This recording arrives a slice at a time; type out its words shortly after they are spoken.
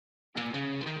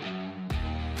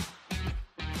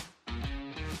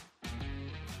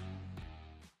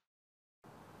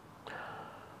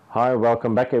Hi,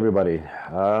 welcome back everybody.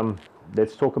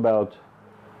 Let's talk about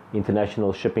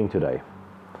international shipping today.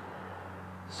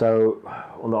 So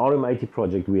on the RM80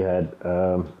 project we had,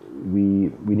 we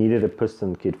needed a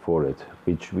piston kit for it,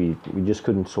 which we just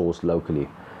couldn't source locally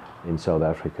in South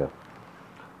Africa.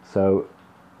 So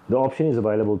the option is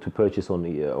available to purchase on the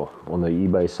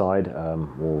eBay side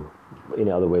or any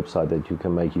other website that you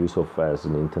can make use of as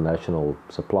an international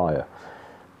supplier.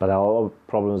 But our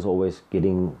problem is always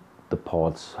getting the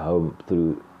parts home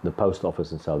through the post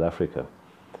office in South Africa.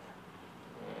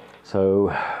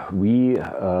 So we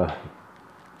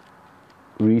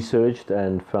researched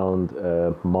and found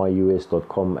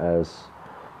myus.com as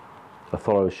a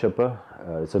thorough shipper.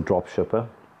 It's a drop shipper.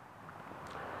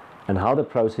 And how the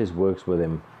process works with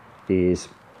them is,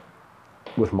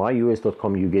 with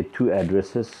myus.com you get two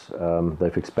addresses.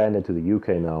 They've expanded to the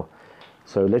UK now.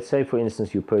 So let's say, for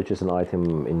instance, you purchase an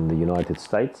item in the United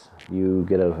States, you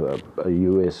get a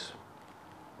US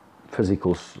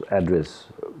physical address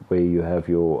where you have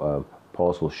your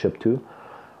parcel shipped to.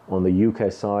 On the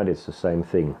UK side, it's the same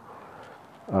thing.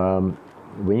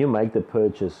 When you make the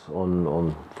purchase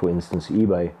on for instance,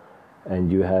 eBay,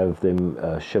 and you have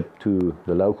them shipped to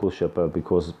the local shipper,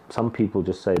 because some people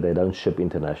just say they don't ship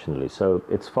internationally, so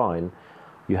it's fine.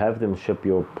 You have them ship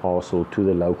your parcel to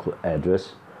the local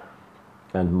address,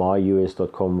 and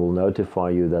myus.com will notify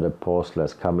you that a parcel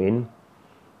has come in.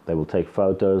 They will take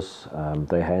photos.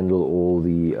 They handle all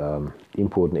the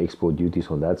import and export duties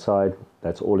on that side.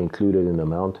 That's all included in the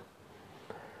amount.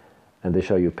 And they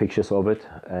show you pictures of it,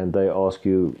 and they ask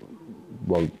you,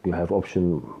 well, you have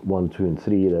option 1, 2 and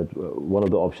 3. That one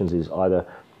of the options is either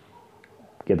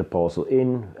get the parcel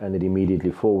in and it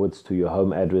immediately forwards to your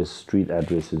home address, street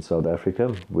address in South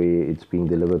Africa, where it's being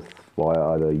delivered via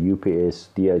either UPS,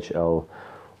 DHL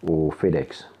or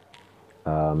FedEx.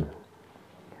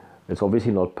 It's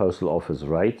obviously not postal office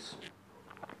rates.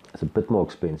 It's a bit more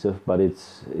expensive, but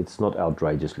it's not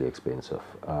outrageously expensive.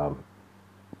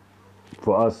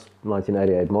 For us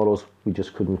 1988 models, we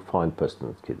just couldn't find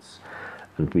piston kits,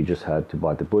 and we just had to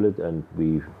bite the bullet, and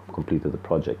we completed the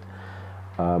project.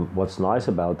 What's nice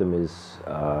about them is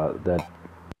that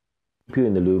keep you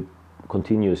in the loop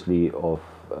continuously of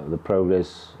the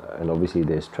progress, and obviously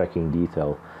there's tracking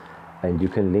detail, and you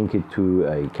can link it to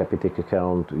a Capitec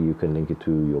account, you can link it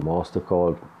to your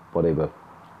MasterCard, whatever.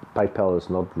 PayPal is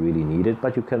not really needed,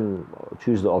 but you can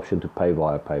choose the option to pay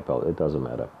via PayPal. It doesn't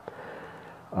matter.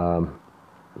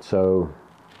 So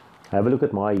have a look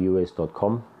at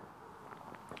myus.com.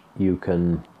 You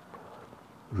can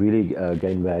really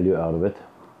gain value out of it.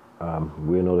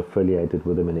 We're not affiliated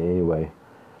with them in any way,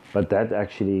 but that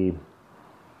actually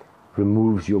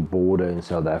removes your border in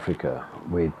South Africa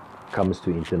when it comes to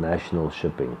international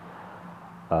shipping.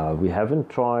 We haven't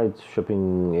tried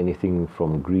shipping anything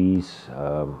from Greece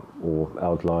or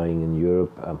outlying in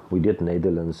Europe. We did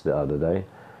Netherlands the other day.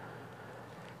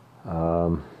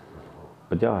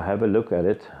 But yeah, have a look at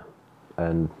it,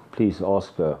 and please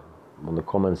ask on the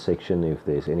comment section if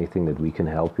there's anything that we can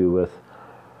help you with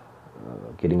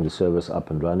getting the service up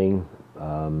and running.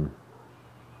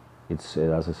 It's,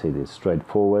 as I said, it's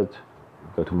straightforward.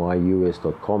 Go to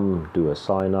myus.com, do a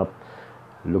sign up,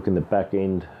 look in the back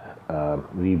end,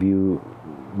 review,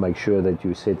 make sure that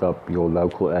you set up your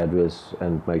local address,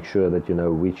 and make sure that you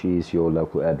know which is your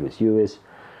local address US,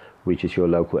 which is your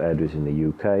local address in the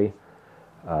UK.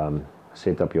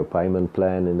 Set up your payment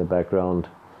plan in the background,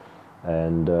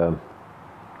 and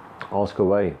ask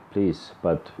away, please.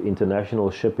 But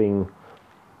international shipping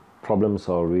problems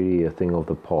are really a thing of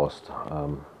the past.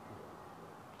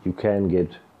 You can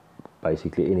get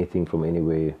basically anything from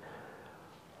anywhere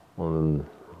on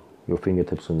your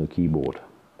fingertips on the keyboard.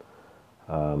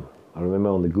 I remember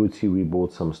on the Gucci we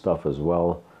bought some stuff as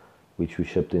well, which we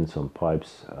shipped in some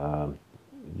pipes. You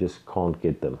just can't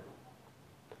get them.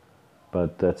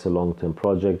 But that's a long-term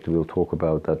project. We'll talk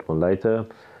about that one later.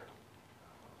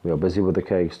 We are busy with the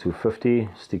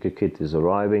KX250. Sticker kit is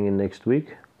arriving in next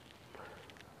week,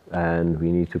 and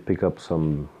we need to pick up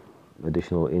some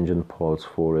additional engine parts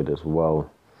for it as well.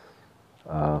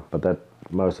 But that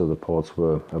most of the parts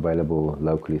were available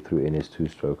locally through NS2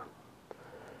 stroke.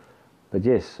 But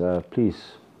yes,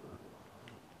 please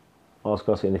ask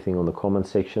us anything on the comment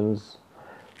sections.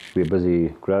 We're busy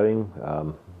growing.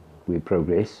 We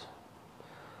progress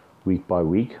week by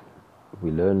week.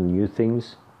 We learn new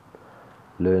things,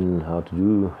 learn how to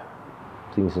do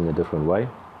things in a different way.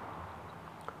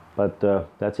 But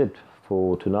that's it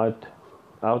for tonight.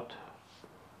 Out.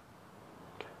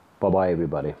 Bye bye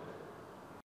everybody.